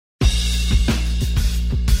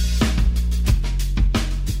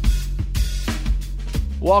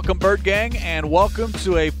welcome, Bird Gang, and welcome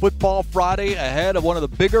to a Football Friday ahead of one of the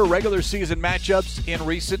bigger regular season matchups in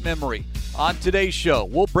recent memory. On today's show,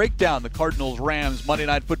 we'll break down the Cardinals-Rams Monday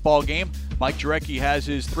Night Football game. Mike Jurecki has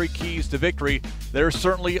his 3 keys to victory. There's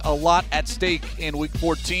certainly a lot at stake in Week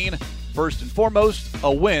 14. First and foremost, a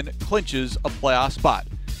win clinches a playoff spot.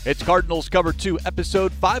 It's Cardinals Cover 2,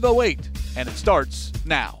 Episode 508, and it starts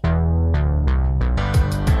now.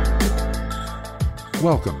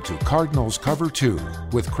 Welcome to Cardinals Cover 2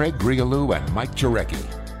 with Craig Grialou and Mike Jurecki.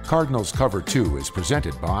 Cardinals Cover 2 is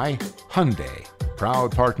presented by Hyundai,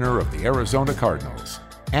 proud partner of the Arizona Cardinals,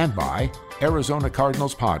 and by Arizona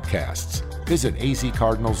Cardinals Podcasts. Visit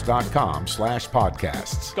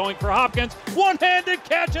azcardinals.com/podcasts. Going for Hopkins, one-handed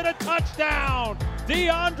catch and a touchdown!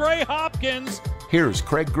 DeAndre Hopkins. Here's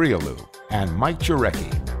Craig Grialou and Mike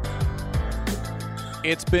Jurecki.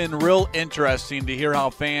 It's been real interesting to hear how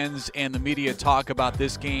fans and the media talk about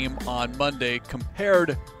this game on Monday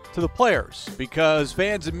compared to the players, because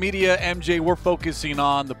fans and media, MJ, we're focusing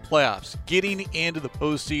on the playoffs, getting into the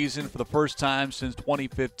postseason for the first time since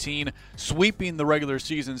 2015, sweeping the regular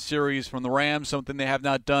season series from the Rams, something they have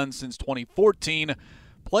not done since 2014.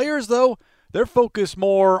 Players, though, they're focused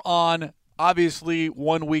more on obviously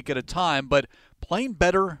 1 week at a time, but playing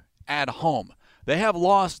better at home. They have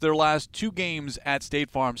lost their last 2 games at State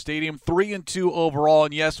Farm Stadium, 3-2 overall.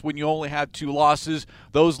 And yes, when you only have 2 losses,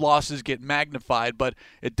 those losses get magnified. But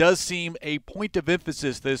it does seem a point of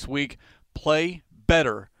emphasis this week, play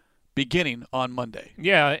better beginning on Monday.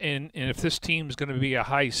 Yeah, and if this team's going to be a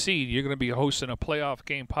high seed, you're going to be hosting a playoff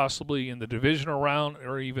game possibly in the divisional round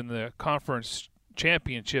or even the conference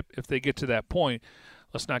championship if they get to that point.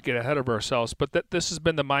 Let's not get ahead of ourselves. But this has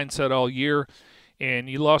been the mindset all year. And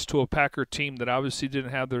you lost to a Packer team that obviously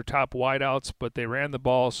didn't have their top wideouts, but they ran the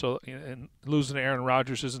ball. So, and losing to Aaron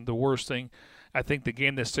Rodgers isn't the worst thing. I think the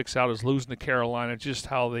game that sticks out is losing to Carolina, just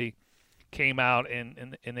how they came out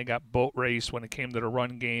and they got boat raced when it came to the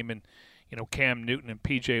run game, and Cam Newton and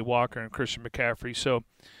P.J. Walker and Christian McCaffrey. So,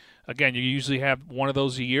 again, you usually have one of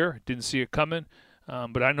those a year. Didn't see it coming.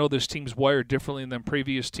 But I know this team's wired differently than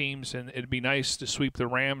previous teams, and it'd be nice to sweep the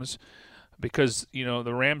Rams, because,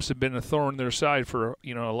 the Rams have been a thorn in their side for,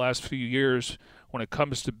 the last few years when it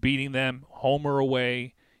comes to beating them home or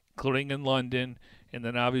away, including in London. And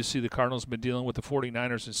then obviously the Cardinals have been dealing with the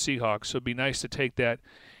 49ers and Seahawks. So it'd be nice to take that,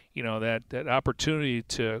 that opportunity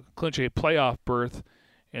to clinch a playoff berth.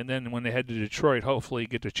 And then when they head to Detroit, hopefully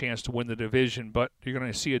get the chance to win the division. But you're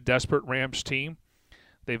going to see a desperate Rams team.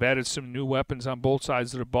 They've added some new weapons on both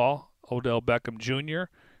sides of the ball. Odell Beckham Jr.,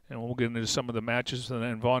 and we'll get into some of the matches, and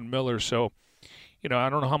then Von Miller. So, I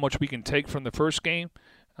don't know how much we can take from the first game,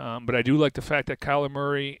 but I do like the fact that Kyler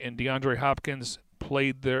Murray and DeAndre Hopkins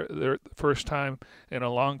played their first time in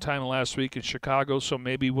a long time last week in Chicago, so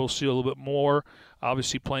maybe we'll see a little bit more.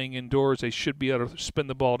 Obviously, playing indoors, they should be able to spin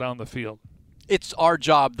the ball down the field. It's our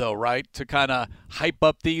job, though, right, to kind of hype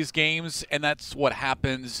up these games, and that's what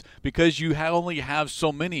happens because you only have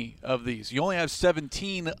so many of these. You only have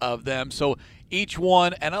 17 of them, so each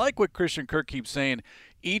one, and I like what Christian Kirk keeps saying,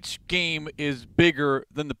 each game is bigger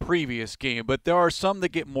than the previous game, but there are some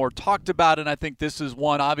that get more talked about, and I think this is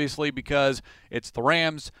one, obviously, because it's the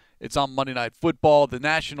Rams. It's on Monday Night Football, the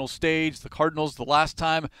national stage. The Cardinals, the last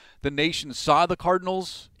time the nation saw the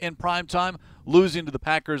Cardinals in prime time, losing to the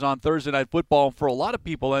Packers on Thursday Night Football. And for a lot of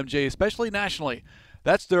people, MJ, especially nationally,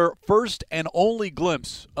 that's their first and only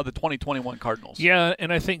glimpse of the 2021 Cardinals. Yeah,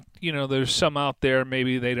 and I think, there's some out there,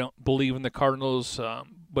 maybe they don't believe in the Cardinals,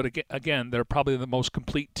 but again, they're probably the most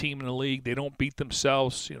complete team in the league. They don't beat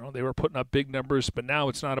themselves. They were putting up big numbers, but now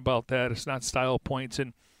it's not about that. It's not style points.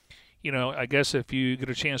 And I guess if you get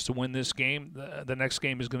a chance to win this game, the next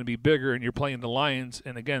game is going to be bigger, and you're playing the Lions,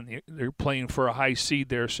 and again, they're playing for a high seed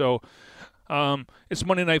there. So it's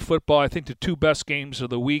Monday Night Football. I think the 2 best games of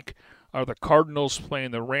the week are the Cardinals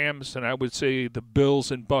playing the Rams, and I would say the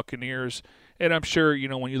Bills and Buccaneers. And I'm sure,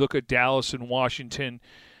 when you look at Dallas and Washington,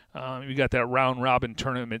 you got that round-robin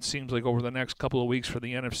tournament, it seems like, over the next couple of weeks for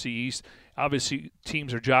the NFC East. Obviously,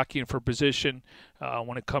 teams are jockeying for position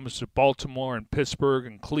when it comes to Baltimore and Pittsburgh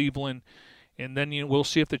and Cleveland. And then we'll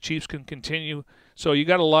see if the Chiefs can continue. So you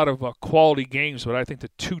got a lot of quality games, but I think the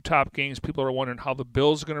 2 top games, people are wondering how the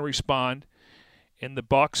Bills are going to respond. In the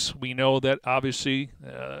Bucs, we know that obviously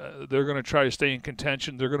they're going to try to stay in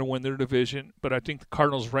contention. They're going to win their division. But I think the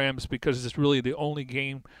Cardinals-Rams, because it's really the only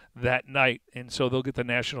game that night, and so they'll get the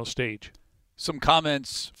national stage. Some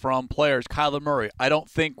comments from players. Kyler Murray, I don't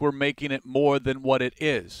think we're making it more than what it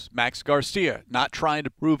is. Max Garcia, not trying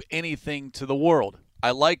to prove anything to the world.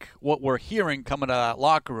 I like what we're hearing coming out of that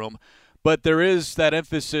locker room, But there is that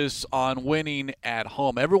emphasis on winning at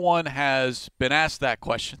home. Everyone has been asked that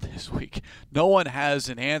question this week. No one has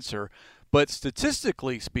an answer. But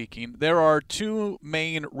statistically speaking, there are two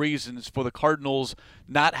main reasons for the Cardinals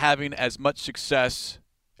not having as much success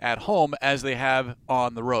at home as they have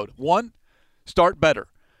on the road. One, start better.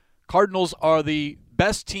 Cardinals are the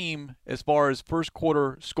best team as far as first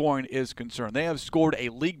quarter scoring is concerned. They have scored a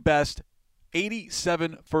league best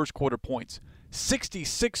 87 first quarter points.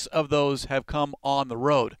 66 of those have come on the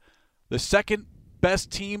road. The second best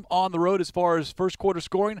team on the road as far as first quarter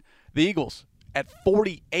scoring, the Eagles at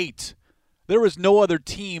 48. There is no other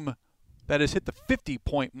team that has hit the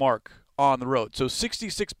 50-point mark on the road. So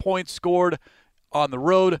 66 points scored on the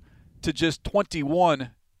road to just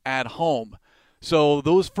 21 at home. So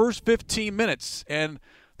those first 15 minutes, and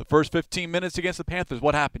the first 15 minutes against the Panthers,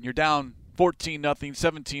 what happened? You're down 14-0,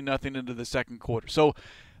 17-0 into the second quarter. So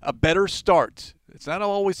a better start. It's not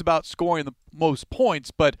always about scoring the most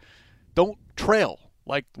points, but don't trail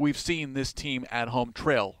like we've seen this team at home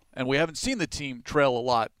trail. And we haven't seen the team trail a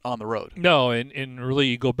lot on the road. No, and really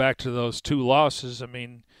you go back to those two losses. I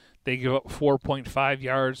mean, they give up 4.5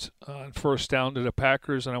 yards on first down to the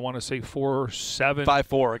Packers, and I want to say 4-7.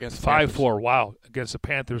 5-4 against the Panthers. 5-4, wow, against the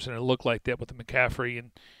Panthers, and it looked like that with the McCaffrey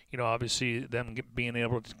and, obviously them being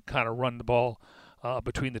able to kind of run the ball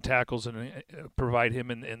between the tackles and provide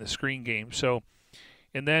him in the screen game. So,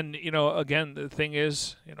 and then, again, the thing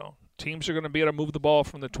is, teams are going to be able to move the ball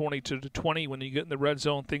from the 20 to the 20. When you get in the red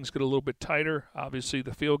zone, things get a little bit tighter. Obviously,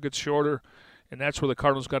 the field gets shorter, and that's where the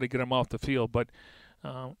Cardinals got to get them off the field. But,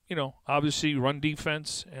 obviously run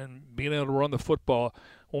defense and being able to run the football.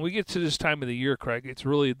 When we get to this time of the year, Craig, it's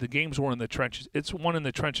really the game's won in the trenches. It's won in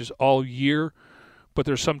the trenches all year, but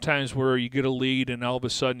there's some times where you get a lead and all of a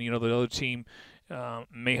sudden, the other team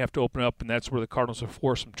may have to open up, and that's where the Cardinals have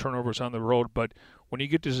forced some turnovers on the road. But when you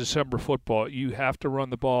get to December football, you have to run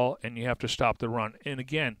the ball and you have to stop the run. And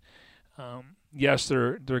again, yes,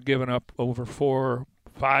 they're giving up over 4 or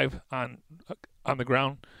 5 on the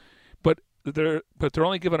ground, but they're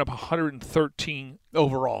only giving up 113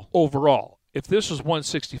 overall. If this was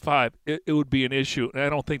 165, it would be an issue, and I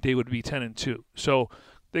don't think they would be 10-2. So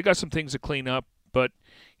they got some things to clean up, but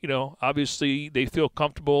obviously they feel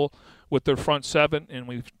comfortable with their front seven, and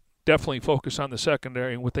we've definitely focused on the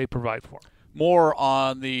secondary and what they provide for them. More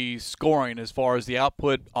on the scoring as far as the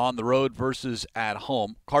output on the road versus at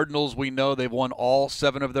home. Cardinals, we know they've won all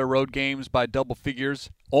 7 of their road games by double figures.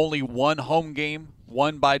 Only one home game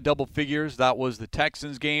won by double figures. That was the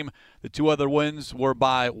Texans game. The 2 other wins were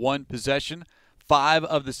by 1 possession. 5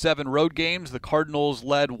 of the 7 road games, the Cardinals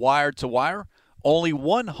led wire to wire. Only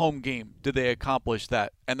 1 home game did they accomplish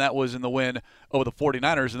that, and that was in the win over the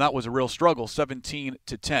 49ers, and that was a real struggle,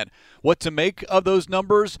 17-10. What to make of those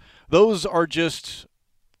numbers? Those are just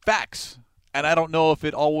facts, and I don't know if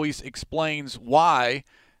it always explains why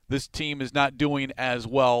this team is not doing as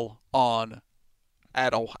well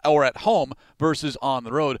at home versus on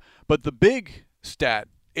the road. But the big stat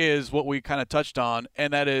is what we kind of touched on,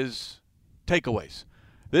 and that is takeaways.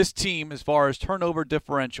 This team, as far as turnover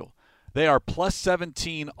differential, they are plus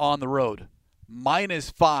 17 on the road, minus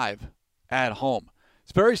 5 at home.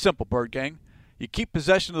 It's very simple, Bird Gang. You keep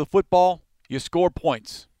possession of the football, you score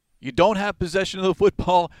points. You don't have possession of the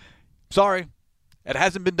football, sorry, it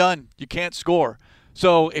hasn't been done. You can't score.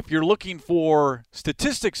 So if you're looking for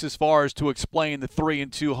statistics as far as to explain the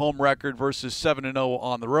 3-2 home record versus 7-0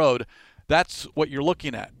 on the road, that's what you're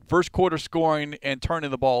looking at. First quarter scoring and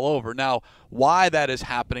turning the ball over. Now, why that is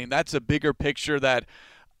happening, that's a bigger picture that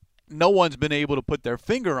no one's been able to put their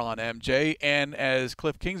finger on, MJ. And as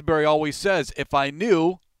Cliff Kingsbury always says, if I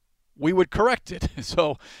knew, we would correct it.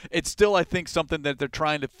 So it's still, I think, something that they're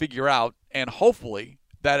trying to figure out, and hopefully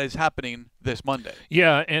that is happening this Monday.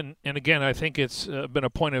 Yeah, and again, I think it's been a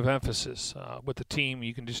point of emphasis with the team.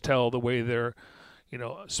 You can just tell the way they're,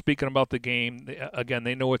 speaking about the game. Again,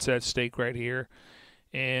 they know what's at stake right here.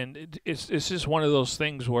 And it's just one of those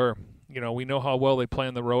things where, we know how well they play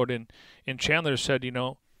on the road. And Chandler said,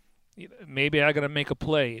 maybe I got to make a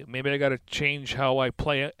play. Maybe I got to change how I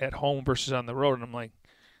play at home versus on the road. And I'm like,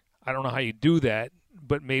 I don't know how you do that,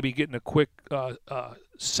 but maybe getting a quick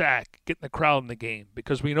sack, getting the crowd in the game,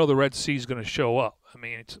 because we know the Red Sea is going to show up. I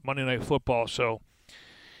mean, it's Monday Night Football. So,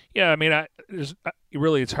 yeah, I mean,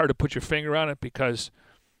 it's hard to put your finger on it because,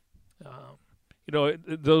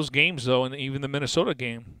 those games, though, and even the Minnesota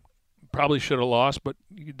game, probably should have lost, but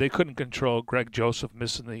they couldn't control Greg Joseph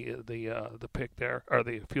missing the pick there, or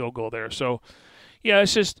the field goal there. So, yeah,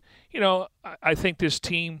 it's just, I think this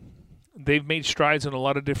team, they've made strides in a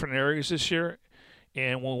lot of different areas this year.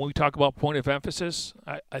 And when we talk about point of emphasis,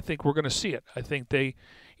 I think we're going to see it. I think they,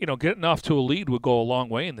 getting off to a lead would go a long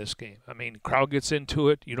way in this game. I mean, crowd gets into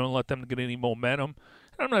it. You don't let them get any momentum.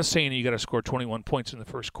 And I'm not saying you got to score 21 points in the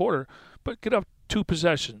first quarter, but get up 2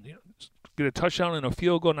 possessions. Get a touchdown and a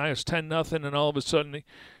field goal. Now it's 10-0, and all of a sudden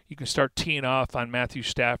you can start teeing off on Matthew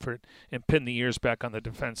Stafford and pin the ears back on the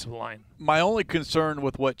defensive line. My only concern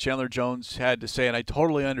with what Chandler Jones had to say, and I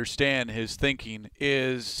totally understand his thinking,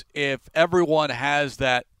 is if everyone has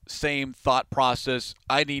that same thought process,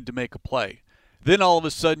 I need to make a play. Then all of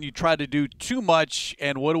a sudden you try to do too much,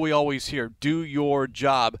 and what do we always hear? Do your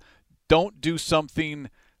job. Don't do something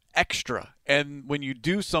extra. And when you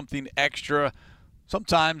do something extra,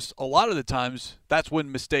 sometimes, a lot of the times, that's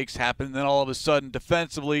when mistakes happen. And then all of a sudden,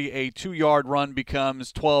 defensively, a 2-yard run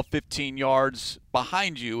becomes 12, 15 yards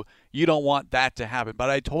behind you. You don't want that to happen. But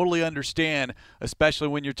I totally understand, especially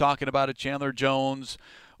when you're talking about a Chandler Jones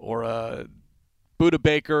or a Budda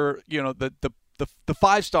Baker, the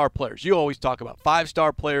 5-star players. You always talk about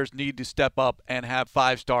 5-star players need to step up and have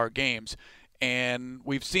 5-star games. And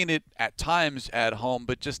we've seen it at times at home,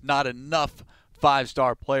 but just not enough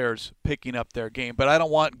 5-star players picking up their game. But I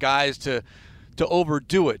don't want guys to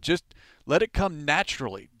overdo it. Just let it come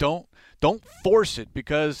naturally. Don't force it,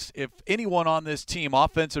 because if anyone on this team,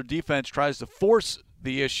 offense or defense, tries to force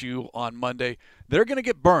the issue on Monday, they're going to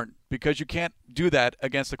get burned, because you can't do that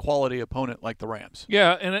against a quality opponent like the Rams.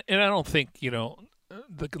 Yeah, and I don't think,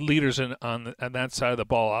 the leaders on that side of the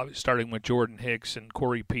ball, starting with Jordan Hicks and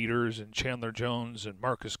Corey Peters and Chandler Jones and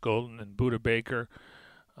Marcus Golden and Budda Baker,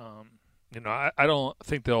 I don't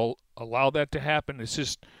think they'll allow that to happen. It's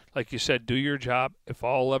just, like you said, do your job. If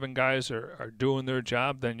all 11 guys are doing their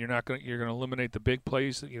job, then you're going to eliminate the big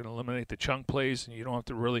plays, you're going to eliminate the chunk plays, and you don't have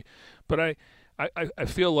to really. But I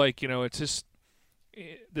feel like, it's just,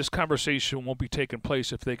 this conversation won't be taking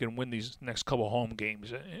place if they can win these next couple home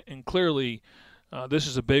games. And clearly, this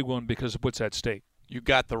is a big one because of what's at stake. You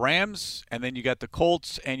got the Rams, and then you got the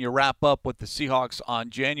Colts, and you wrap up with the Seahawks on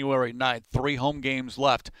January 9th. 3 home games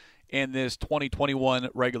left in this 2021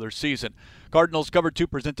 regular season. Cardinals Cover 2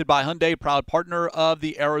 presented by Hyundai, proud partner of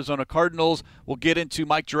the Arizona Cardinals. We'll get into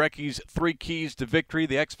Mike Jurecki's 3 keys to victory,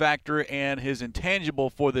 the X factor, and his intangible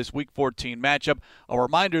for this Week 14 matchup. A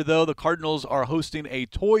reminder, though, the Cardinals are hosting a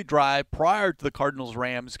toy drive prior to the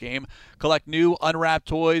Cardinals-Rams game. Collect new unwrapped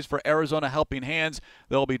toys for Arizona Helping Hands.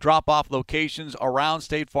 There will be drop-off locations around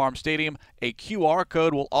State Farm Stadium. A QR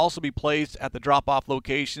code will also be placed at the drop-off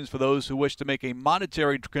locations for those who wish to make a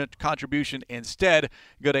monetary contribution instead.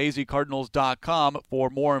 Go to azcardinals.com for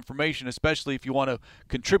more information, especially if you want to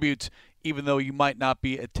contribute, even though you might not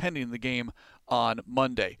be attending the game on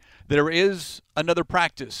Monday. There is another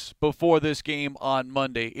practice before this game on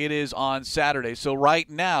Monday. It is on Saturday. So right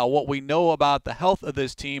now, what we know about the health of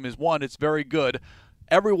this team is, one, it's very good.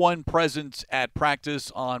 Everyone present at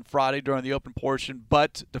practice on Friday during the open portion,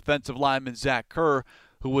 but defensive lineman Zach Kerr,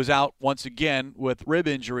 who was out once again with rib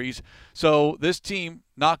injuries. So this team,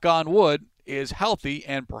 knock on wood, is healthy,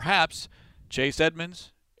 and perhaps Chase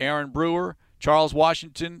Edmonds, Aaron Brewer, Charles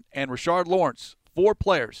Washington, and Rashard Lawrence, 4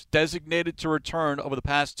 players designated to return over the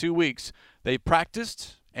past 2 weeks. They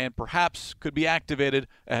practiced and perhaps could be activated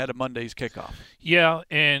ahead of Monday's kickoff. Yeah,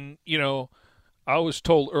 and, I was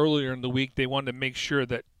told earlier in the week they wanted to make sure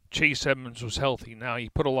that Chase Edmonds was healthy. Now, he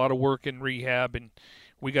put a lot of work in rehab, and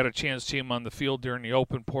we got a chance to see him on the field during the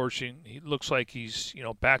open portion. He looks like he's,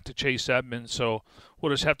 back to Chase Edmonds, so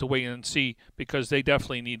we'll just have to wait and see, because they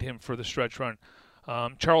definitely need him for the stretch run.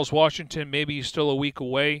 Charles Washington, maybe he's still a week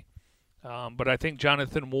away, but I think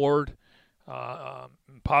Jonathan Ward,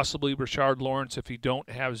 possibly Rashard Lawrence, if you don't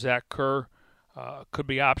have Zach Kerr, could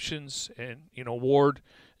be options. And, Ward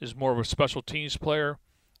is more of a special teams player.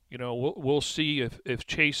 We'll see if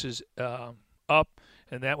Chase is up,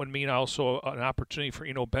 and that would mean also an opportunity for,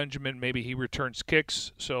 Benjamin. Maybe he returns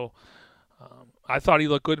kicks. So I thought he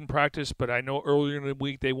looked good in practice, but I know earlier in the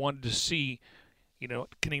week they wanted to see,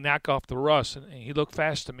 can he knock off the rust? And he looked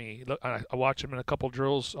fast to me. I watched him in a couple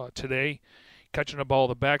drills today, catching the ball in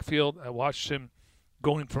the backfield. I watched him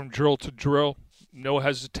going from drill to drill, no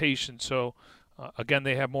hesitation. So, again,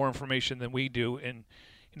 they have more information than we do. And,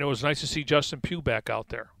 it was nice to see Justin Pugh back out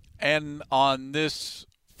there. And on this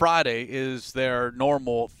Friday is their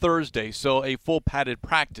normal Thursday, so a full padded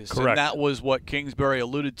practice. Correct. And that was what Kingsbury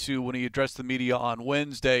alluded to when he addressed the media on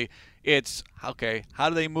Wednesday. It's, okay, how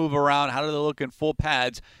do they move around? How do they look in full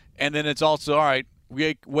pads? And then it's also, all right,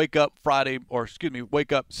 wake up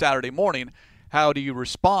Saturday morning. How do you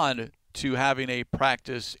respond to having a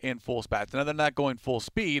practice in full spats. Now, they're not going full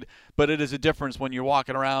speed, but it is a difference when you're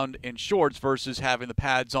walking around in shorts versus having the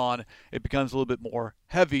pads on. It becomes a little bit more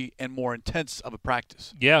heavy and more intense of a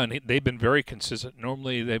practice. Yeah, and they've been very consistent.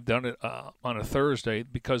 Normally they've done it on a Thursday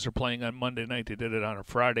because they're playing on Monday night. They did it on a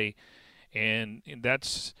Friday, and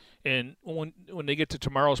when they get to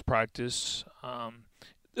tomorrow's practice,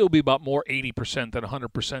 it'll be about more 80% than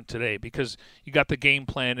 100% today because you got the game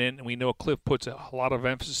plan in, and we know Cliff puts a lot of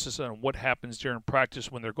emphasis on what happens during practice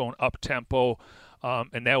when they're going up tempo,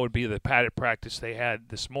 and that would be the padded practice they had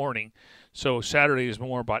this morning. So Saturday is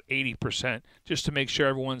more about 80%, just to make sure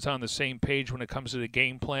everyone's on the same page when it comes to the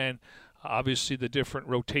game plan. Obviously, the different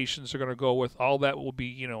rotations they're going to go with, all that will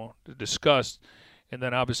be discussed, and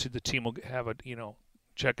then obviously the team will have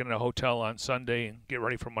check in a hotel on Sunday and get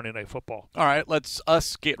ready for Monday Night Football. All right, let's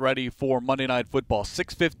get ready for Monday Night Football.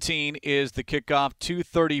 6:15 is the kickoff.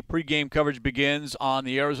 2:30 pregame coverage begins on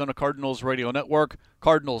the Arizona Cardinals radio network.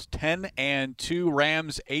 Cardinals 10-2,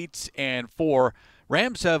 Rams 8-4.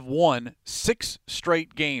 Rams have won 6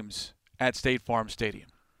 straight games at State Farm Stadium.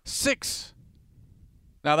 6.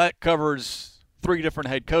 Now that covers 3 different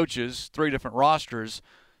head coaches, 3 different rosters,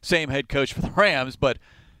 same head coach for the Rams, but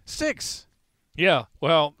 6. Yeah,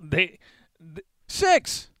 well,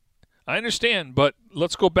 6. I understand, but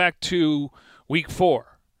let's go back to week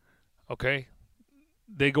 4, okay?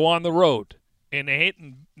 They go on the road, and they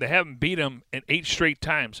haven't beat them in 8 straight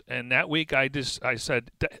times. And that week I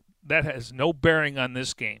said that has no bearing on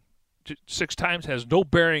this game. 6 times has no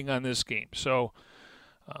bearing on this game. So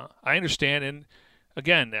I understand, and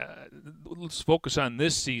again, let's focus on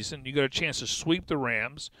this season. You got a chance to sweep the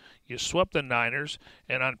Rams. You swept the Niners,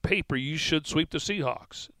 and on paper, you should sweep the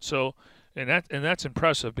Seahawks. So, and that's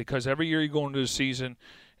impressive because every year you go into the season,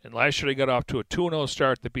 and last year they got off to a 2-0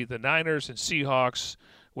 start to beat the Niners and Seahawks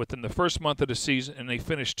within the first month of the season, and they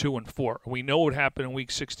finished 2-4. We know what happened in week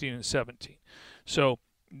 16 and 17. So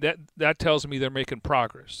that tells me they're making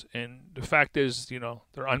progress. And the fact is,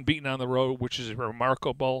 they're unbeaten on the road, which is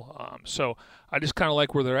remarkable. So I just kind of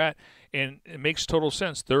like where they're at, and it makes total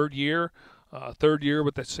sense. Third year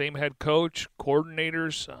with the same head coach,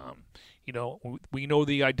 coordinators. We know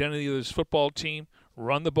the identity of this football team: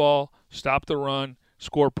 run the ball, stop the run,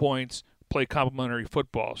 score points, play complementary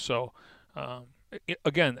football. So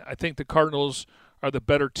again, I think the Cardinals are the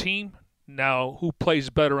better team. Now, who plays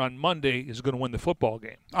better on Monday is going to win the football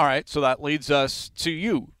game. All right, so that leads us to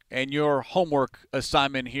you and your homework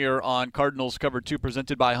assignment here on Cardinals Cover 2,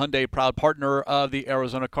 presented by Hyundai, proud partner of the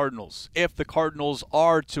Arizona Cardinals. If the Cardinals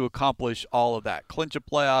are to accomplish all of that, clinch a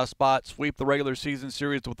playoff spot, sweep the regular season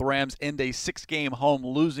series with the Rams, end a 6-game home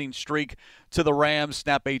losing streak to the Rams,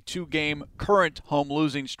 snap a 2-game current home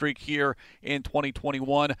losing streak here in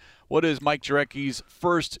 2021, what is Mike Jurecki's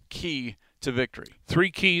first key to victory? 3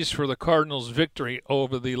 keys for the Cardinals' victory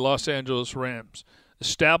over the Los Angeles Rams.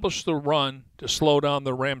 Establish the run to slow down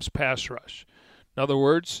the Rams' pass rush. In other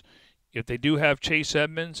words, if they do have Chase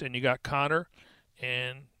Edmonds and you got Connor,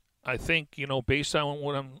 and I think, based on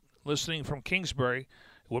what I'm listening from Kingsbury,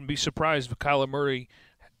 I wouldn't be surprised if Kyler Murray,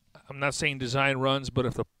 I'm not saying design runs,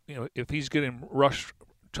 but if he's getting rushed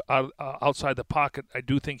outside the pocket, I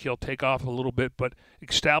do think he'll take off a little bit, but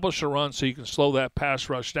establish a run so you can slow that pass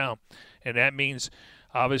rush down. And that means,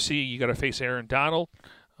 obviously, you got to face Aaron Donald.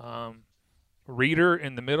 Reeder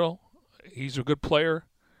in the middle, he's a good player.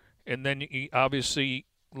 And then, obviously,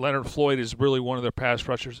 Leonard Floyd is really one of their pass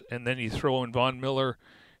rushers. And then you throw in Von Miller,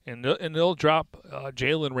 and they'll drop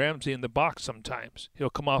Jalen Ramsey in the box sometimes.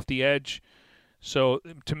 He'll come off the edge. So,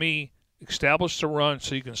 to me, establish the run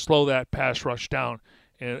so you can slow that pass rush down.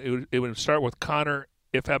 And it would start with Connor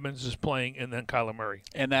if Evans is playing, and then Kyler Murray.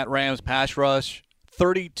 And that Rams pass rush,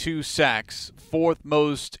 32 sacks, 4th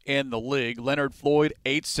most in the league. Leonard Floyd,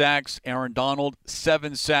 8 sacks. Aaron Donald,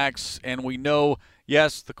 7 sacks. And we know,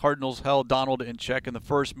 yes, the Cardinals held Donald in check in the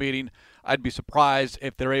first meeting. I'd be surprised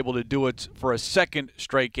if they're able to do it for a second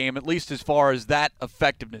straight game, at least as far as that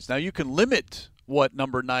effectiveness. Now, you can limit what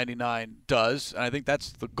number 99 does, and I think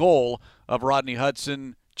that's the goal of Rodney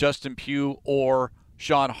Hudson, Justin Pugh, or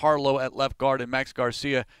Sean Harlow at left guard and Max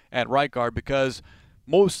Garcia at right guard, because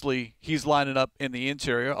mostly he's lining up in the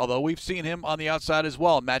interior, although we've seen him on the outside as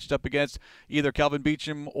well, matched up against either Calvin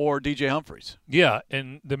Beachum or DJ Humphries. Yeah,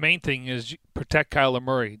 and the main thing is protect Kyler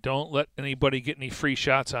Murray. Don't let anybody get any free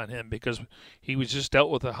shots on him, because he was just dealt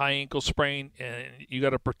with a high ankle sprain, and you got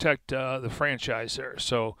to protect the franchise there.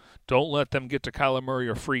 So don't let them get to Kyler Murray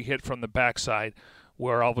or free hit from the backside.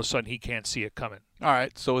 where all of a sudden he can't see it coming. All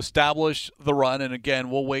right, so establish the run, and again,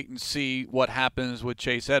 we'll wait and see what happens with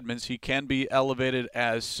Chase Edmonds. He can be elevated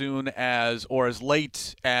as soon as or as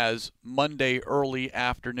late as Monday early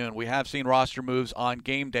afternoon. We have seen roster moves on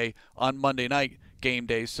game day, on Monday night game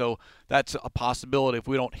day, so that's a possibility if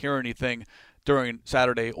we don't hear anything during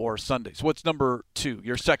Saturday or Sunday. So what's number 2,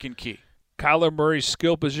 your second key? Kyler Murray's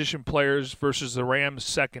skill position players versus the Rams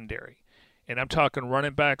secondary. And I'm talking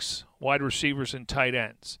running backs, wide receivers, and tight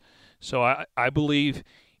ends. So I believe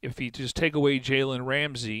if you just take away Jalen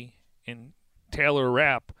Ramsey and Taylor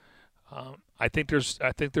Rapp, I think there's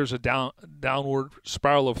a downward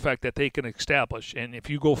spiral effect that they can establish. And if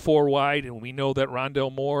you go 4 wide, and we know that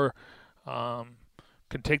Rondale Moore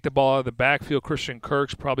can take the ball out of the backfield, Christian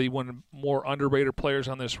Kirk's probably one of the more underrated players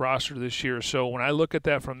on this roster this year. So when I look at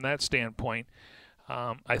that from that standpoint,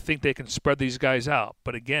 I think they can spread these guys out.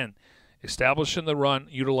 But again, establishing the run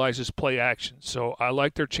utilizes play action. So I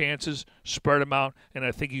like their chances, spread them out, and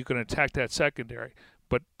I think you can attack that secondary.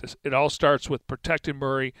 But it all starts with protecting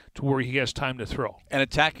Murray to where he has time to throw. And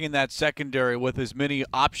attacking that secondary with as many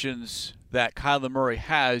options that Kyler Murray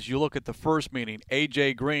has. You look at the first meeting,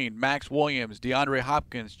 A.J. Green, Max Williams, DeAndre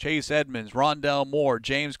Hopkins, Chase Edmonds, Rondale Moore,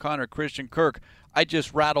 James Conner, Christian Kirk. I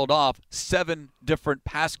just rattled off 7 different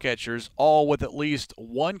pass catchers, all with at least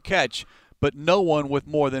 1 catch, but no one with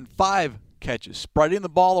more than 5 catches, spreading the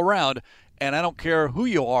ball around. And I don't care who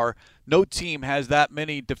you are, no team has that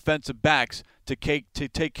many defensive backs to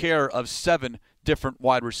take care of 7 different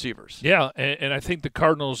wide receivers. Yeah, and I think the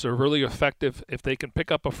Cardinals are really effective if they can pick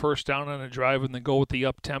up a first down on a drive and then go with the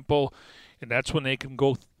up-tempo, and that's when they can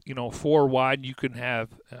go 4 wide. You can have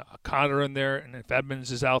Conner in there, and if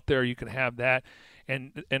Edmonds is out there, you can have that.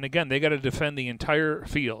 And again, they got to defend the entire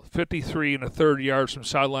field, 53 1/3 yards from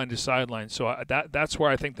sideline to sideline. So that's where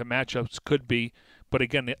I think the matchups could be. But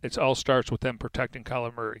again, it all starts with them protecting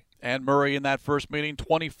Kyler Murray. And Murray in that first meeting,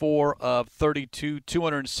 24 of 32,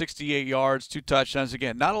 268 yards, 2 touchdowns.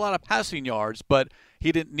 Again, not a lot of passing yards, but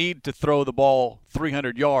he didn't need to throw the ball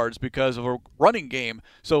 300 yards because of a running game.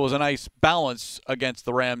 So it was a nice balance against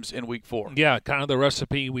the Rams in Week 4. Yeah, kind of the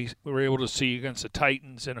recipe we were able to see against the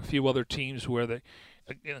Titans and a few other teams where they,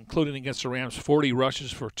 including against the Rams, 40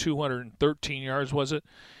 rushes for 213 yards, was it?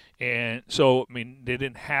 And so, I mean, they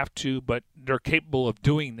didn't have to, but they're capable of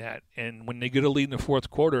doing that. And when they get a lead in the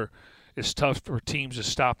fourth quarter, it's tough for teams to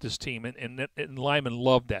stop this team. And linemen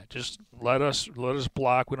love that. Just let us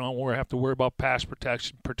block. We don't have to worry about pass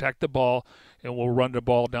protection. Protect the ball, and we'll run the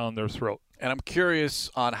ball down their throat. And I'm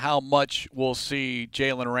curious on how much we'll see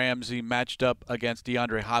Jalen Ramsey matched up against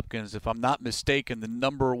DeAndre Hopkins. If I'm not mistaken, the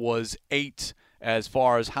number was 8 as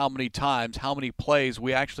far as how many times, how many plays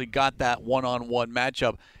we actually got that one-on-one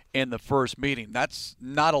matchup in the first meeting. That's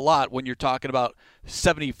not a lot when you're talking about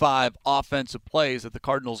 75 offensive plays that the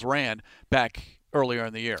Cardinals ran back earlier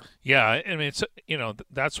in the year. Yeah, I mean, it's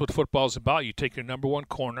that's what football's about. You take your number 1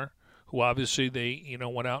 corner, who obviously they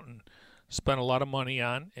went out and spent a lot of money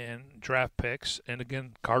on and draft picks. And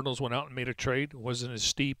again, Cardinals went out and made a trade. It wasn't as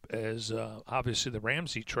steep as obviously the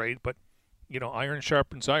Ramsey trade, but iron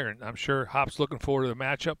sharpens iron. I'm sure Hop's looking forward to the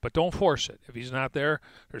matchup, but don't force it. If he's not there,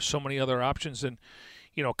 there's so many other options. And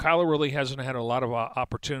Kyler really hasn't had a lot of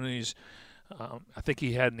opportunities. I think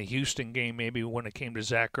he had in the Houston game maybe when it came to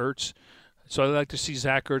Zach Ertz. So I'd like to see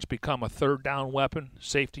Zach Ertz become a third down weapon,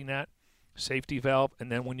 safety net, safety valve.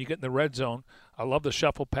 And then when you get in the red zone, I love the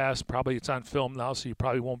shuffle pass. Probably it's on film now, so you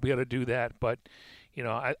probably won't be able to do that. But,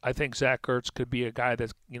 I think Zach Ertz could be a guy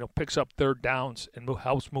that, picks up third downs and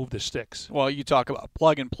helps move the sticks. Well, you talk about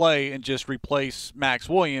plug and play and just replace Max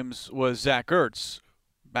Williams with Zach Ertz.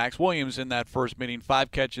 Max Williams in that first meeting, 5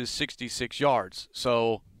 catches, 66 yards.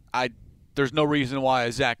 So there's no reason why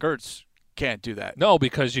Zach Ertz can't do that. No,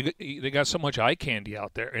 because they got so much eye candy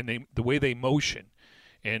out there, and the way they motion,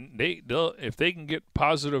 and if they can get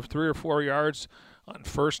positive 3 or 4 yards on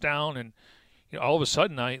first down, and all of a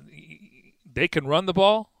sudden they can run the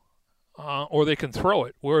ball, or they can throw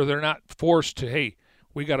it, where they're not forced to. Hey,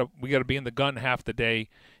 we gotta be in the gun half the day,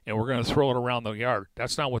 and we're gonna throw it around the yard.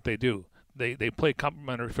 That's not what they do. They play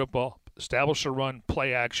complementary football, establish a run,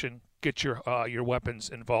 play action, get your weapons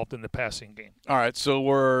involved in the passing game. All right, so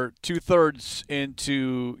we're 2/3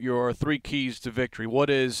 into your 3 keys to victory. What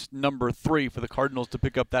is number 3 for the Cardinals to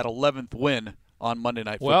pick up that 11th win on Monday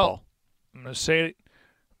Night Football? Well, I'm going to say it.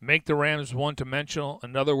 Make the Rams one-dimensional.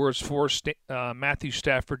 In other words, force Matthew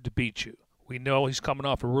Stafford to beat you. We know he's coming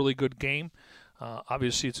off a really good game.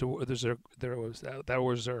 Obviously, that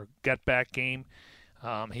was their get-back game.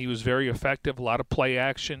 He was very effective, a lot of play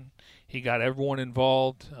action. He got everyone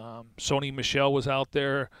involved. Sony Michel was out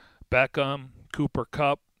there, Beckham, Cooper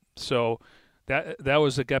Kupp. So that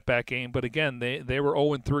was a get-back game. But again, they were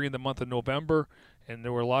 0-3 in the month of November, and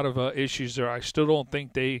there were a lot of issues there. I still don't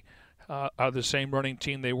think they are the same running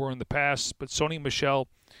team they were in the past. But Sony Michel,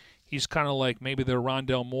 he's kind of like maybe the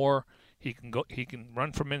Rondell Moore. He can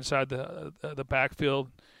run from inside the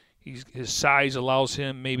backfield. His size allows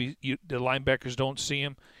him. Maybe the linebackers don't see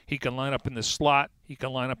him. He can line up in the slot. He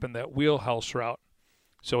can line up in that wheelhouse route.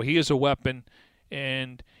 So he is a weapon.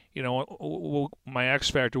 And my X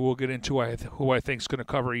factor, we'll get into who I think is going to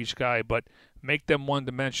cover each guy, but make them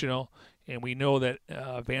one-dimensional. And we know that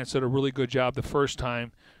Vance did a really good job the first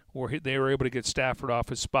time where they were able to get Stafford off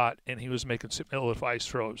his spot, and he was making some ill-advised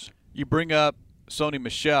throws. You bring up Sony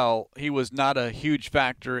Michel. He was not a huge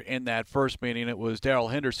factor in that first meeting. It was Darrell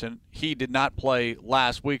Henderson. He did not play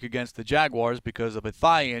last week against the Jaguars because of a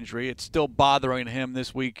thigh injury. It's still bothering him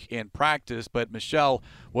this week in practice, but Michel,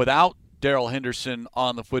 without Darrell Henderson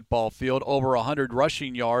on the football field, over 100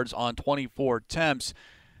 rushing yards on 24 attempts.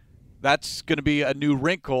 That's going to be a new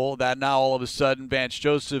wrinkle that now all of a sudden Vance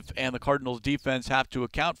Joseph and the Cardinals defense have to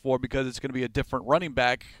account for, because it's going to be a different running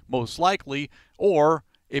back most likely, or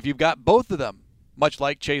if you've got both of them, much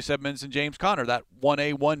like Chase Edmonds and James Conner, that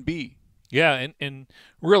 1A, 1B. Yeah, and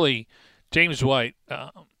really James White,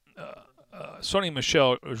 Sony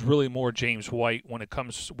Michel is really more James White when it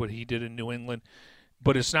comes to what he did in New England.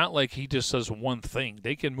 But it's not like he just does one thing.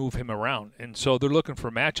 They can move him around. And so they're looking for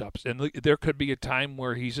matchups. And there could be a time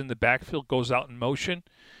where he's in the backfield, goes out in motion.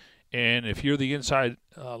 And if you're the inside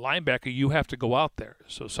linebacker, you have to go out there.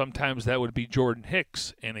 So sometimes that would be Jordan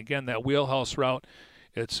Hicks. And, again, that wheelhouse route,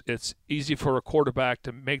 it's easy for a quarterback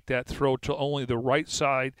to make that throw to only the right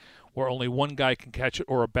side where only one guy can catch it,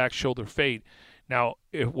 or a back shoulder fade. Now,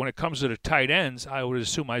 when it comes to the tight ends, I would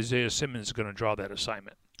assume Isaiah Simmons is going to draw that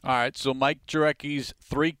assignment. All right, so Mike Jurecki's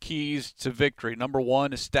 3 keys to victory. Number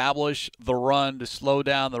 1, establish the run to slow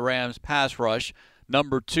down the Rams' pass rush.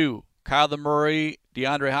 Number 2, Kyler Murray,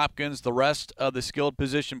 DeAndre Hopkins, the rest of the skilled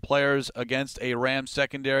position players against a Rams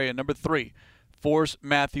secondary. And number 3, force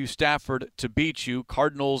Matthew Stafford to beat you.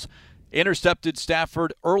 Cardinals intercepted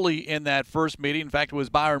Stafford early in that first meeting. In fact, it was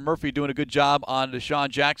Byron Murphy doing a good job on Deshaun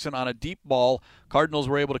Jackson on a deep ball. Cardinals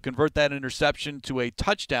were able to convert that interception to a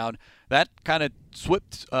touchdown. That kind of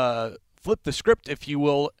flipped the script, if you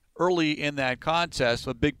will, early in that contest.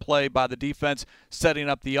 A big play by the defense setting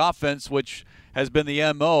up the offense, which has been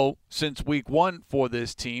the MO since week 1 for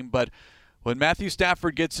this team. But when Matthew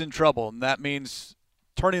Stafford gets in trouble, and that means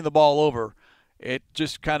turning the ball over, it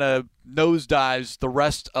just kind of nosedives the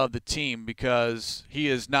rest of the team, because he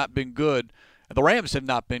has not been good. The Rams have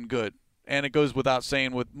not been good, and it goes without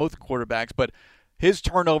saying with most quarterbacks. But his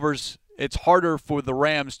turnovers, it's harder for the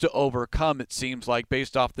Rams to overcome, it seems like,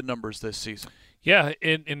 based off the numbers this season. Yeah,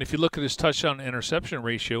 and if you look at his touchdown-interception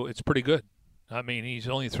ratio, it's pretty good. I mean, he's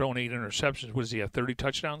only thrown 8 interceptions. What does he have, 30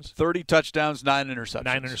 touchdowns? 30 touchdowns, 9 interceptions.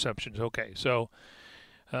 9 interceptions, okay. So,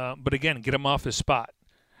 but again, get him off his spot.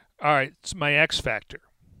 All right, it's my X factor.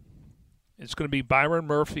 It's going to be Byron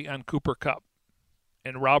Murphy on Cooper Kupp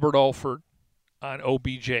and Robert Alford on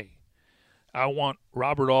OBJ. I want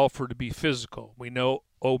Robert Alford to be physical. We know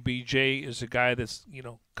OBJ is a guy that's,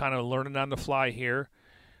 kind of learning on the fly here.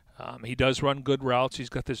 He does run good routes. He's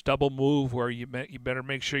got this double move where you better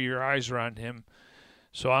make sure your eyes are on him.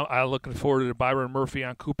 So I'm looking forward to Byron Murphy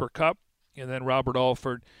on Cooper Kupp and then Robert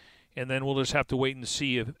Alford. And then we'll just have to wait and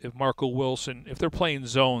see if Marco Wilson, if they're playing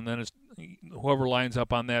zone, then it's whoever lines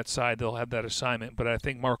up on that side, they'll have that assignment. But I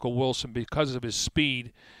think Marco Wilson, because of his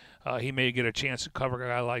speed, he may get a chance to cover a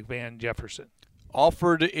guy like Van Jefferson.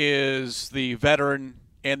 Alford is the veteran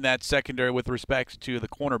in that secondary with respect to the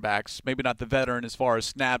cornerbacks. Maybe not the veteran as far as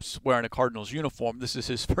snaps wearing a Cardinals uniform. This is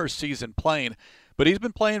his first season playing. But he's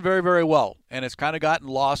been playing very, very well, and it's kind of gotten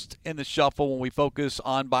lost in the shuffle when we focus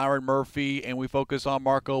on Byron Murphy and we focus on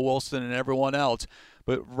Marco Wilson and everyone else.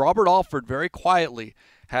 But Robert Alford, very quietly,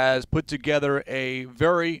 has put together a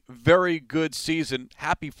very, very good season.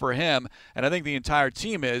 Happy for him, and I think the entire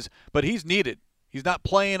team is, but he's needed. He's not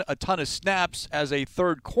playing a ton of snaps as a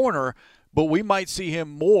third corner, but we might see him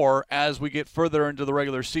more as we get further into the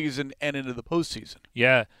regular season and into the postseason.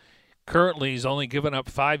 Yeah. Currently, he's only given up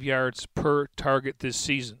 5 yards per target this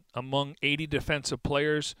season. Among 80 defensive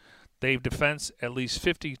players, they've defensed at least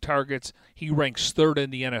 50 targets. He ranks 3rd in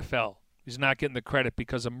the NFL. He's not getting the credit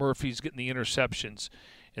because of Murphy's getting the interceptions.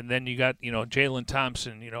 And then you got, Jalen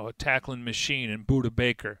Thompson, a tackling machine, and Budda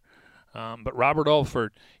Baker. But Robert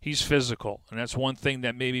Alford, he's physical, and that's one thing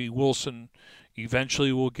that maybe Wilson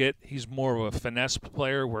eventually will get. He's more of a finesse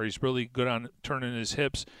player where he's really good on turning his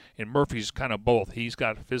hips, and Murphy's kind of both. He's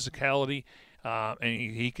got physicality and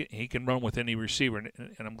he can run with any receiver.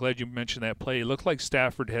 And I'm glad you mentioned that play. It looked like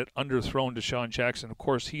Stafford had underthrown Deshaun Jackson. Of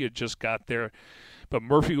course, he had just got there. But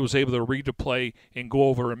Murphy was able to read the play and go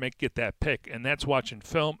over and get that pick. And that's watching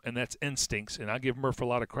film, and that's instincts. And I give Murphy a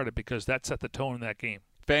lot of credit because that set the tone in that game.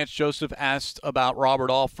 Vance Joseph asked about Robert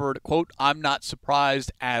Alford, quote, "I'm not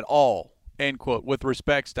surprised at all," end quote, with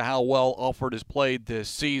respects to how well Alford has played this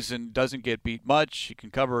season. Doesn't get beat much. He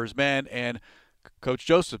can cover his man. And Coach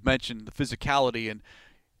Joseph mentioned the physicality. And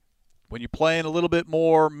when you're playing a little bit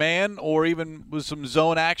more man or even with some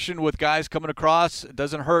zone action with guys coming across, it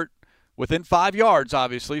doesn't hurt within 5 yards,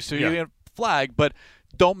 obviously, so you get a flag. But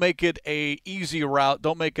don't make it a easy route.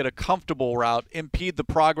 Don't make it a comfortable route. Impede the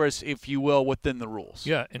progress, if you will, within the rules.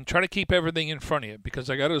 Yeah, and try to keep everything in front of you because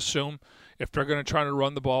I got to assume if they're going to try to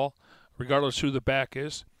run the ball, regardless who the back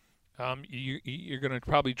is, you're going to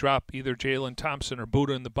probably drop either Jalen Thompson or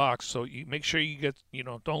Buddha in the box. So you make sure you get,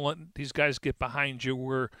 don't let these guys get behind you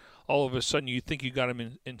where all of a sudden you think you got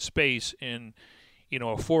them in space and, a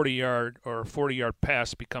 40-yard or a 40-yard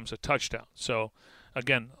pass becomes a touchdown. So,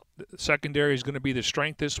 again, the secondary is going to be the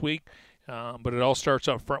strength this week, but it all starts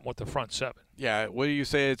up front with the front seven. Yeah, what do you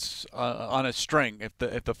say it's on a string? If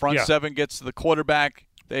the front seven gets to the quarterback,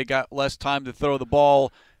 they got less time to throw the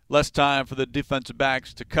ball, less time for the defensive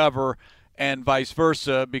backs to cover, and vice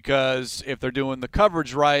versa, because if they're doing the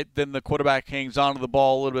coverage right, then the quarterback hangs on to the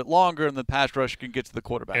ball a little bit longer and the pass rush can get to the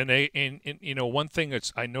quarterback. And one thing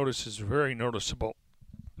that's I notice is very noticeable,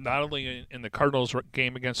 not only in the Cardinals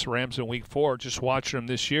game against the Rams in Week 4, just watching them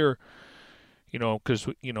this year, because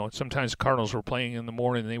sometimes the Cardinals were playing in the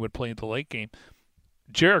morning and they would play in the late game.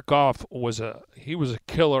 Jared Goff was a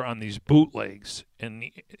killer on these bootlegs, and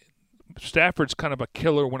Stafford's kind of a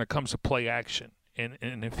killer when it comes to play action. And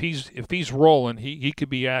if he's rolling, he could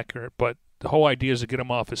be accurate, but the whole idea is to get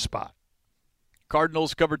him off his spot.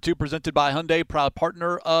 Cardinals Cover 2 presented by Hyundai, proud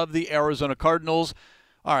partner of the Arizona Cardinals.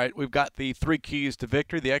 All right, we've got the 3 keys to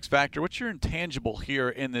victory, the X factor. What's your intangible here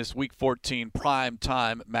in this Week 14 prime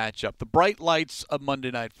time matchup? The bright lights of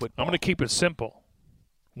Monday Night Football. I'm going to keep it simple.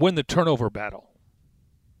 Win the turnover battle.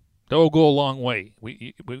 That'll go a long way.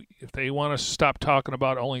 If they want to stop talking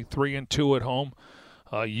about only 3-2 at home,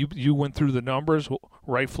 you went through the numbers,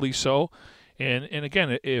 rightfully so. And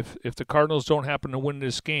again, if the Cardinals don't happen to win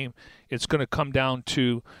this game, it's going to come down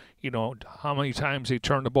to, how many times they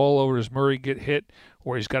turn the ball over. Does Murray get hit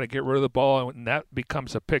where he's got to get rid of the ball, and that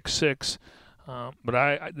becomes a pick six. But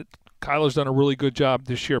Kyler's done a really good job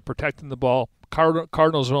this year protecting the ball.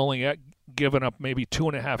 Cardinals are only giving up maybe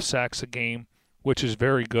 2.5 sacks a game, which is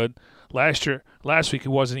very good. Last week he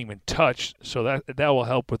wasn't even touched, so that will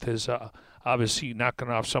help with his obviously knocking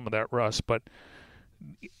off some of that rust. But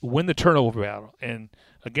win the turnover battle. And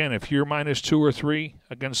again, if you're -2 or 3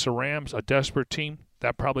 against the Rams, a desperate team,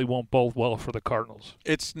 that probably won't bode well for the Cardinals.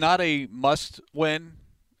 It's not a must-win,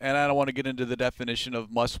 and I don't want to get into the definition of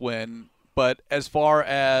must-win, but as far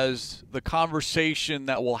as the conversation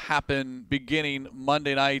that will happen beginning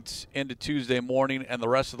Monday night into Tuesday morning and the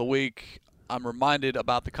rest of the week, I'm reminded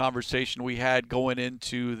about the conversation we had going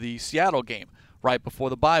into the Seattle game right before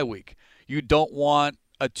the bye week. You don't want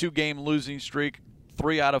a 2-game losing streak,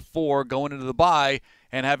 3 out of 4 going into the bye,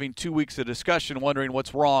 and having 2 weeks of discussion wondering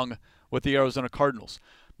what's wrong with the Arizona Cardinals.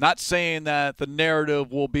 Not saying that the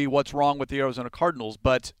narrative will be what's wrong with the Arizona Cardinals,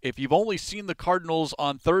 but if you've only seen the Cardinals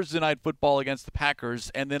on Thursday Night Football against the Packers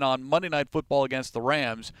and then on Monday Night Football against the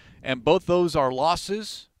Rams, and both those are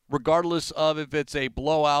losses, regardless of if it's a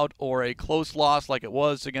blowout or a close loss like it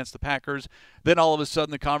was against the Packers, then all of a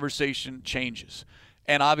sudden the conversation changes.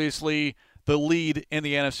 And obviously the lead in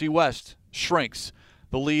the NFC West shrinks.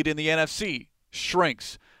 The lead in the NFC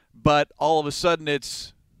shrinks. But all of a sudden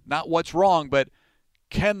it's not what's wrong, but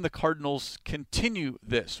can the Cardinals continue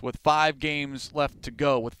this with 5 games left to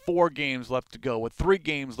go, with 4 games left to go, with 3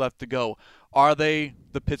 games left to go? Are they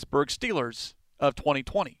the Pittsburgh Steelers of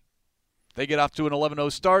 2020? They get off to an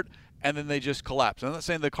 11-0 start, and then they just collapse. I'm not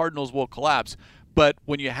saying the Cardinals will collapse, but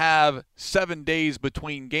when you have 7 days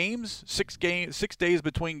between games, 6 days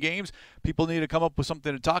between games, people need to come up with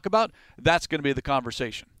something to talk about. That's going to be the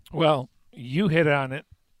conversation. Well, you hit on it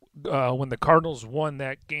when the Cardinals won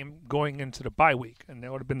that game going into the bye week, and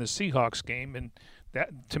that would have been the Seahawks game, and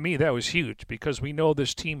that, to me, that was huge because we know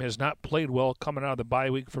this team has not played well coming out of the bye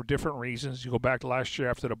week for different reasons. You go back to last year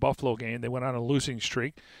after the Buffalo game, they went on a losing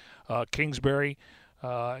streak. Kingsbury,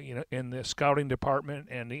 in the scouting department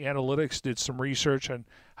and the analytics did some research on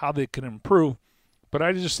how they can improve. But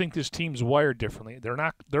I just think this team's wired differently. They're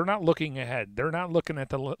not looking ahead. They're not looking at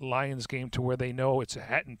the Lions game to where they know it's a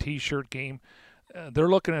hat and T-shirt game. They're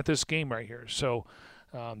looking at this game right here. So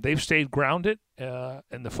They've stayed grounded,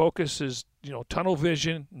 and the focus is, tunnel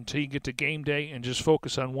vision until you get to game day and just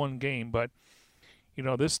focus on one game. But,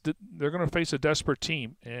 they're going to face a desperate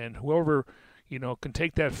team, and whoever, can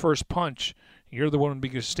take that first punch, you're the one who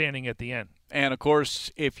be standing at the end. And, of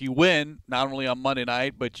course, if you win, not only on Monday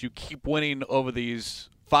night, but you keep winning over these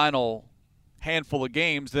final handful of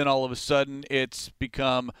games, then all of a sudden it's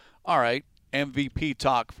become, all right, MVP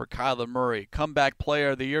talk for Kyler Murray, comeback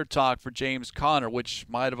player of the year talk for James Conner, which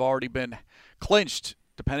might have already been clinched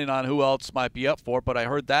depending on who else might be up for it. But I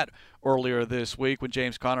heard that earlier this week when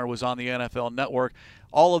James Conner was on the NFL Network.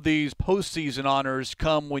 All of these postseason honors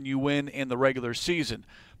come when you win in the regular season.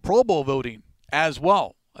 Pro Bowl voting as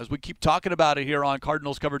well, as we keep talking about it here on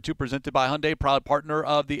Cardinals Cover 2, presented by Hyundai, proud partner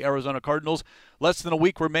of the Arizona Cardinals. Less than a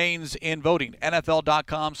week remains in voting.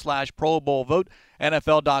 NFL.com/Pro Bowl vote.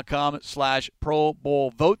 NFL.com/Pro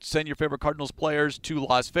Bowl vote. Send your favorite Cardinals players to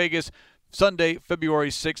Las Vegas Sunday, February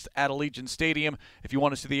 6th at Allegiant Stadium if you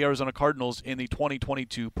want to see the Arizona Cardinals in the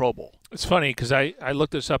 2022 Pro Bowl. It's funny because I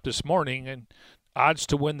looked this up this morning, and odds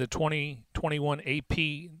to win the 2021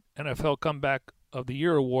 AP NFL Comeback of the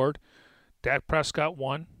Year award, Dak Prescott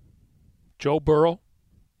won, Joe Burrow,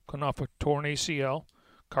 coming off a torn ACL,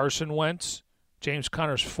 Carson Wentz, James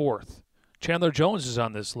Conner's fourth. Chandler Jones is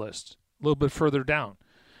on this list, a little bit further down.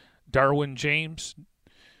 Darwin James,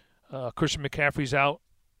 Christian McCaffrey's out,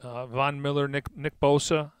 Von Miller, Nick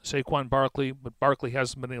Bosa, Saquon Barkley, but Barkley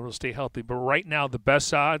hasn't been able to stay healthy. But right now the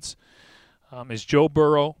best odds is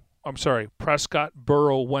Prescott,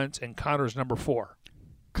 Burrow, Wentz, and Conner's number 4.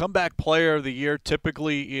 Comeback player of the year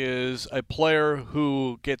typically is a player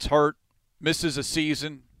who gets hurt, misses a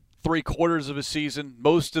season, 3/4 of a season,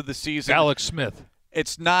 most of the season. Alex Smith.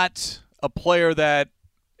 It's not a player that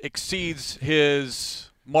exceeds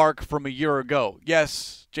his mark from a year ago.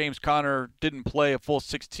 Yes, James Conner didn't play a full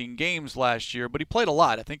 16 games last year, but he played a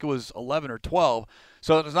lot. I think it was 11 or 12.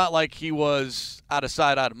 So it's not like he was out of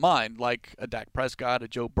sight, out of mind, like a Dak Prescott, a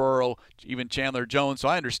Joe Burrow, even Chandler Jones. So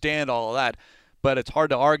I understand all of that. But it's hard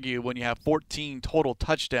to argue when you have 14 total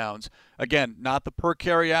touchdowns. Again, not the per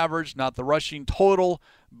carry average, not the rushing total,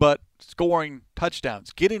 but scoring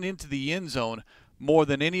touchdowns, getting into the end zone more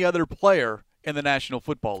than any other player in the National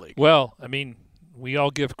Football League. Well, I mean, we all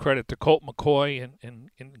give credit to Colt McCoy and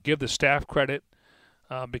give the staff credit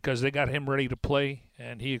because they got him ready to play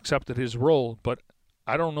and he accepted his role. But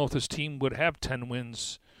I don't know if this team would have 10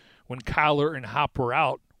 wins when Kyler and Hop were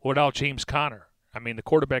out without James Conner. I mean, the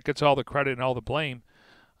quarterback gets all the credit and all the blame,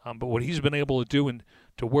 but what he's been able to do and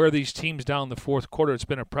to wear these teams down in the fourth quarter, it's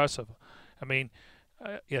been impressive. I mean,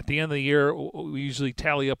 at the end of the year, we usually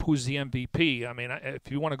tally up who's the MVP. I mean,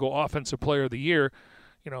 if you want to go Offensive Player of the Year,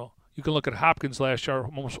 you can look at Hopkins last year,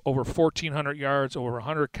 almost over 1,400 yards, over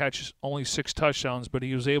 100 catches, only 6 touchdowns, but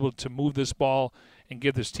he was able to move this ball and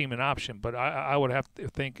give this team an option. But I would have to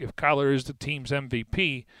think if Kyler is the team's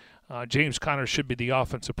MVP, James Conner should be the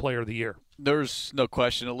Offensive Player of the Year. There's no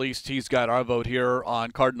question. At least he's got our vote here on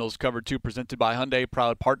Cardinals Cover 2, presented by Hyundai,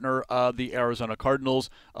 proud partner of the Arizona Cardinals.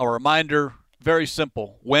 A reminder, very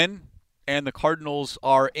simple. Win, and the Cardinals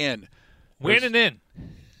are in. Win and in.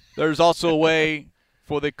 There's also a way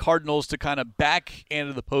for the Cardinals to kind of back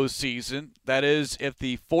into the postseason. That is, if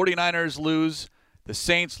the 49ers lose, the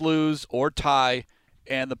Saints lose or tie,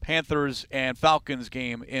 and the Panthers and Falcons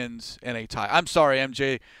game ends in a tie. I'm sorry,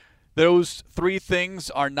 MJ. Those 3 things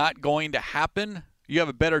are not going to happen. You have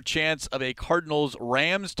a better chance of a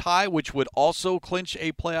Cardinals-Rams tie, which would also clinch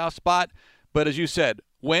a playoff spot. But as you said,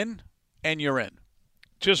 win, and you're in.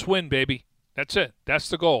 Just win, baby. That's it. That's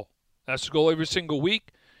the goal. That's the goal every single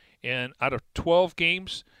week. And out of 12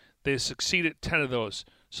 games, they succeeded 10 of those.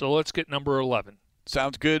 So let's get number 11.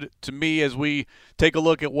 Sounds good to me as we take a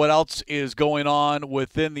look at what else is going on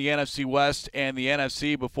within the NFC West and the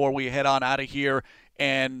NFC before we head on out of here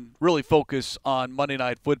and really focus on Monday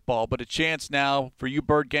Night Football. But a chance now for you,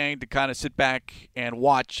 Bird Gang, to kind of sit back and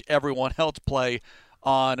watch everyone else play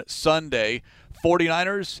on Sunday.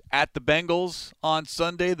 49ers at the Bengals on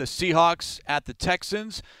Sunday. The Seahawks at the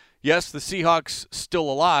Texans. Yes, the Seahawks still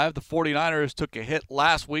alive. The 49ers took a hit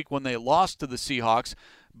last week when they lost to the Seahawks.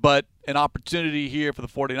 But an opportunity here for the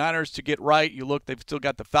 49ers to get right. You look, they've still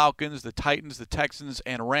got the Falcons, the Titans, the Texans,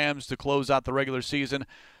 and Rams to close out the regular season.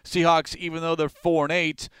 Seahawks, even though they're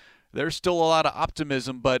 4-8, there's still a lot of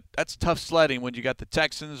optimism, but that's tough sledding when you got the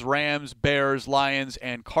Texans, Rams, Bears, Lions,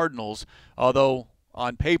 and Cardinals. Although,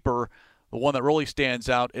 on paper, the one that really stands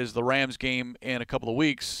out is the Rams game in a couple of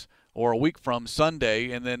weeks, or a week from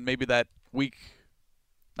Sunday, and then maybe that week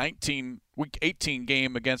 18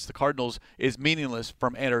 game against the Cardinals is meaningless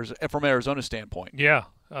from Arizona's standpoint. Yeah.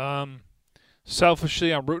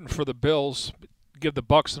 Selfishly, I'm rooting for the Bills. give the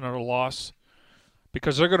Bucs another loss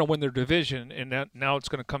because they're going to win their division, and now it's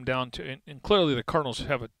going to come down to and clearly the Cardinals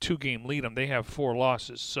have a 2-game lead. They have 4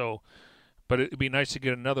 losses, so but it'd be nice to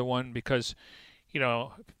get another one because,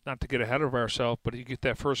 not to get ahead of ourselves, but you get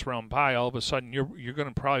that first round bye, all of a sudden you're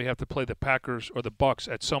going to probably have to play the Packers or the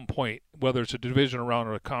Bucs at some point, whether it's a divisional round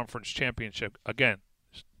or a conference championship. Again,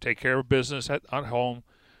 take care of business at home,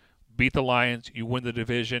 beat the Lions, you win the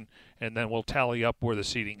division, and then we'll tally up where the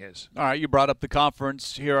seating is. All right, you brought up the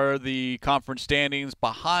conference. Here are the conference standings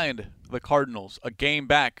behind the Cardinals. A game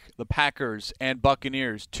back, the Packers and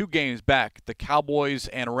Buccaneers. 2 games back, the Cowboys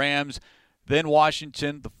and Rams. Then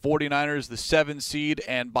Washington, the 49ers, the 7 seed,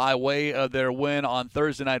 and by way of their win on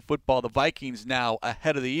Thursday Night Football, the Vikings now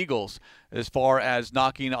ahead of the Eagles as far as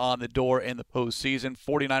knocking on the door in the postseason.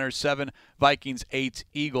 49ers 7, Vikings 8,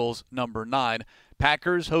 Eagles number 9.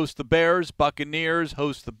 Packers host the Bears, Buccaneers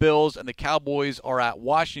host the Bills, and the Cowboys are at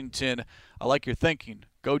Washington. I like your thinking.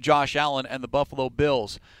 Go Josh Allen and the Buffalo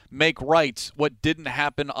Bills. Make right what didn't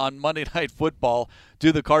happen on Monday Night Football.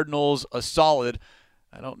 Do the Cardinals a solid.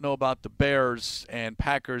 I don't know about the Bears and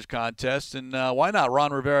Packers contest, and why not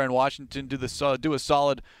Ron Rivera in Washington do a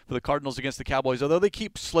solid for the Cardinals against the Cowboys, although they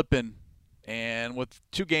keep slipping. And with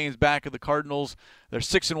 2 games back of the Cardinals, they're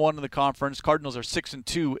 6-1 in the conference. Cardinals are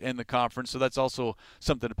 6-2 in the conference, so that's also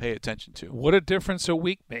something to pay attention to. What a difference a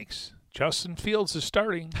week makes. Justin Fields is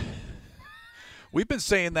starting. We've been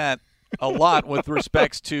saying that a lot with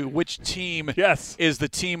respects to which team is the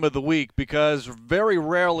team of the week, because very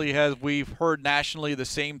rarely have we heard nationally the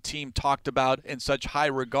same team talked about in such high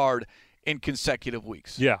regard in consecutive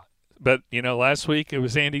weeks. Yeah, but, last week it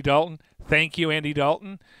was Andy Dalton. Thank you, Andy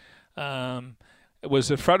Dalton. It was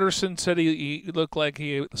Frederson said he looked like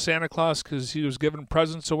Santa Claus because he was giving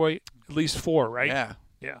presents away, at least 4, right?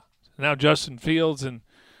 Yeah. Now Justin Fields, and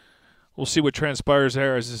we'll see what transpires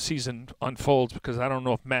there as the season unfolds, because I don't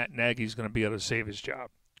know if Matt Nagy's going to be able to save his job.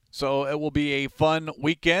 So it will be a fun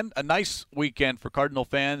weekend, a nice weekend for Cardinal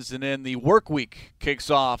fans, and then the work week kicks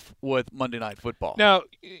off with Monday Night Football. Now,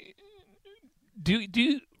 do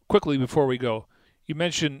you quickly before we go, you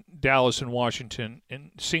mentioned Dallas and Washington,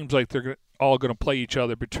 and it seems like they're all going to play each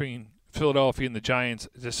other between Philadelphia and the Giants.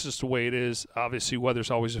 This is the way it is. Obviously,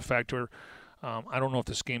 weather's always a factor. I don't know if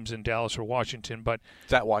this game's in Dallas or Washington, but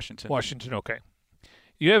it's at Washington. Washington, okay.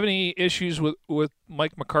 You have any issues with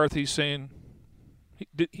Mike McCarthy saying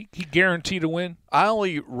he guaranteed a win? I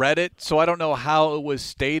only read it, so I don't know how it was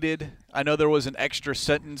stated. I know there was an extra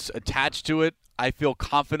sentence attached to it. I feel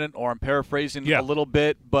confident, or I'm paraphrasing a little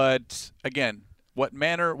bit, but again, what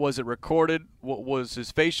manner was it recorded? What was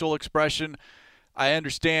his facial expression? I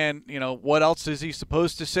understand, what else is he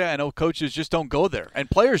supposed to say? I know coaches just don't go there, and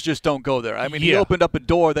players just don't go there. I mean, he opened up a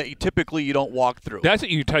door that you typically don't walk through. That's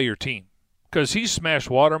what you tell your team, because he's smashed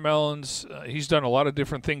watermelons. He's done a lot of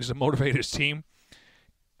different things to motivate his team.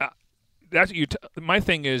 That's what my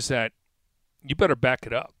thing is that you better back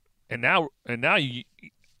it up. And now you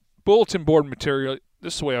bulletin board material.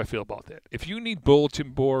 This is the way I feel about that. If you need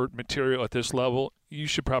bulletin board material at this level, you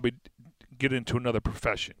should probably get into another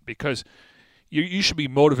profession, because you should be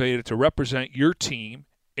motivated to represent your team,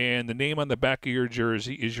 and the name on the back of your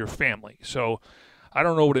jersey is your family. So I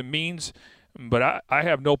don't know what it means, but I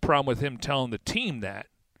have no problem with him telling the team that.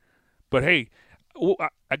 But, hey,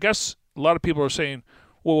 I guess a lot of people are saying,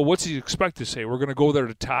 well, what's he expect to say? We're going to go there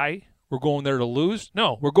to tie? We're going there to lose?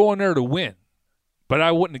 No, we're going there to win. But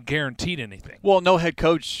I wouldn't have guaranteed anything. Well, no head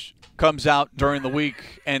coach comes out during the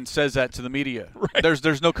week and says that to the media. Right.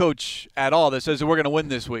 There's no coach at all that says we're going to win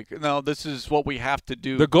this week. No, this is what we have to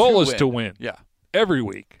do. The goal is to win. Yeah. Every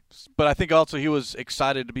week. But I think also he was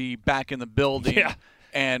excited to be back in the building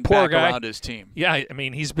and Poor back guy. around his team. Yeah, I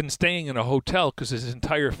mean, he's been staying in a hotel because his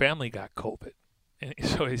entire family got COVID. And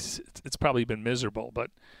so it's probably been miserable. But,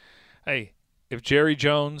 hey, if Jerry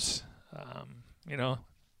Jones,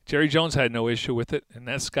 Jerry Jones had no issue with it, and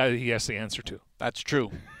that's the guy that he has to answer to. That's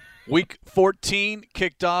true. Week 14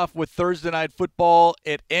 kicked off with Thursday Night Football.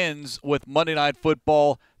 It ends with Monday Night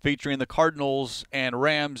Football featuring the Cardinals and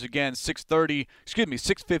Rams. Again,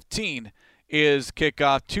 6:15 is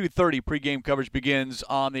kickoff. 2:30 pregame coverage begins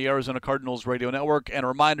on the Arizona Cardinals radio network. And a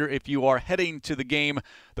reminder, if you are heading to the game,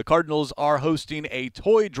 the Cardinals are hosting a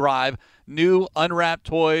toy drive. New unwrapped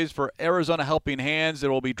toys for Arizona Helping Hands.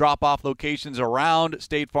 There will be drop-off locations around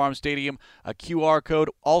State Farm Stadium. A QR code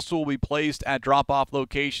also will be placed at drop-off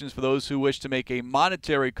locations for those who wish to make a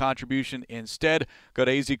monetary contribution instead. Go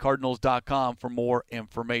to azcardinals.com for more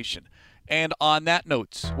information. And on that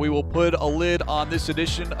note, we will put a lid on this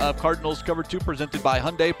edition of Cardinals Cover 2 presented by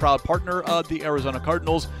Hyundai, proud partner of the Arizona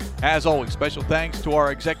Cardinals. As always, special thanks to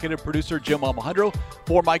our executive producer, Jim Almohandro.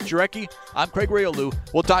 For Mike Jurecki, I'm Craig Riolu.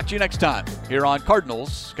 We'll talk to you next time here on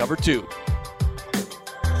Cardinals Cover 2.